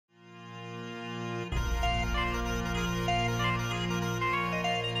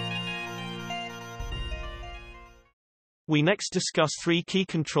We next discuss three key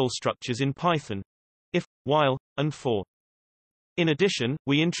control structures in Python: if, while, and for. In addition,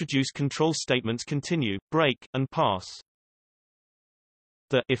 we introduce control statements continue, break, and pass.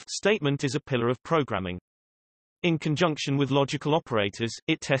 The if statement is a pillar of programming. In conjunction with logical operators,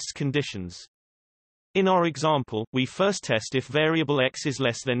 it tests conditions. In our example, we first test if variable x is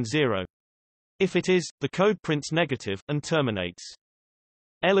less than 0. If it is, the code prints negative, and terminates.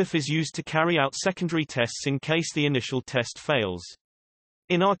 elif is used to carry out secondary tests in case the initial test fails.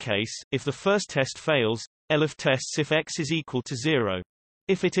 In our case, if the first test fails, elif tests if x is equal to 0.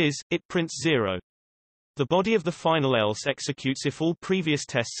 If it is, it prints 0. The body of the final else executes if all previous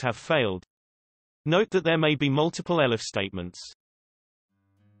tests have failed. Note that there may be multiple elif statements.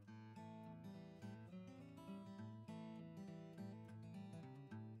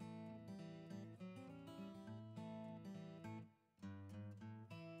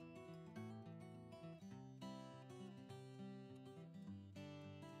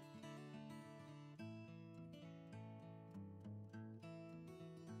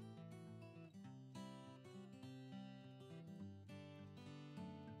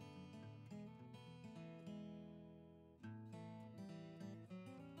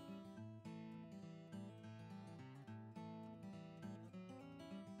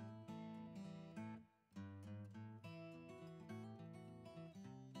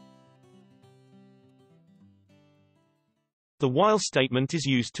 The while statement is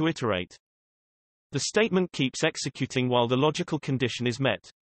used to iterate. The statement keeps executing while the logical condition is met.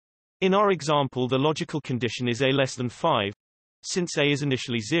 In our example, the logical condition is a less than 5. Since a is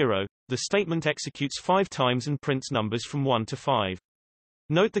initially 0, the statement executes 5 times and prints numbers from 1 to 5.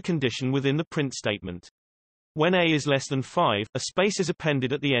 Note the condition within the print statement. When a is less than 5, a space is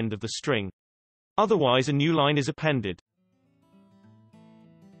appended at the end of the string. Otherwise, a new line is appended.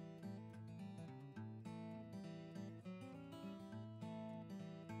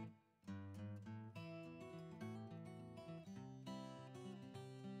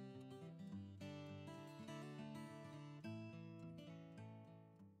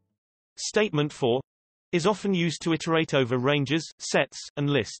 Statement for is often used to iterate over ranges, sets, and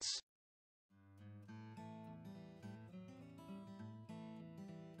lists.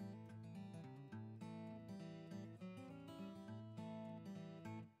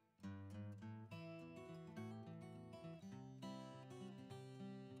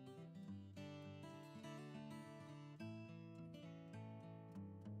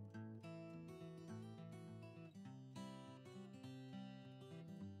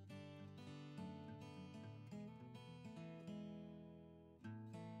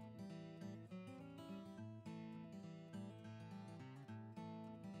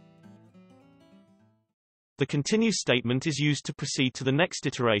 The continue statement is used to proceed to the next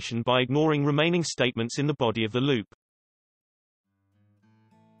iteration by ignoring remaining statements in the body of the loop.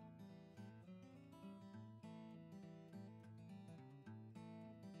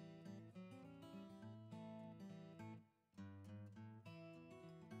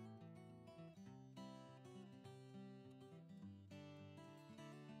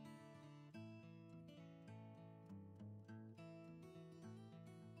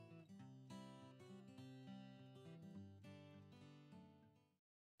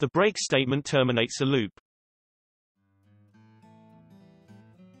 The break statement terminates a loop.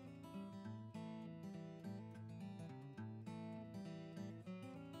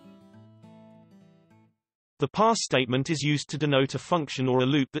 The pass statement is used to denote a function or a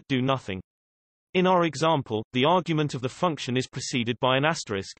loop that do nothing. In our example, the argument of the function is preceded by an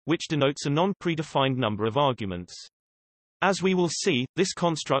asterisk, which denotes a non-predefined number of arguments. As we will see, this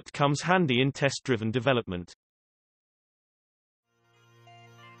construct comes handy in test-driven development.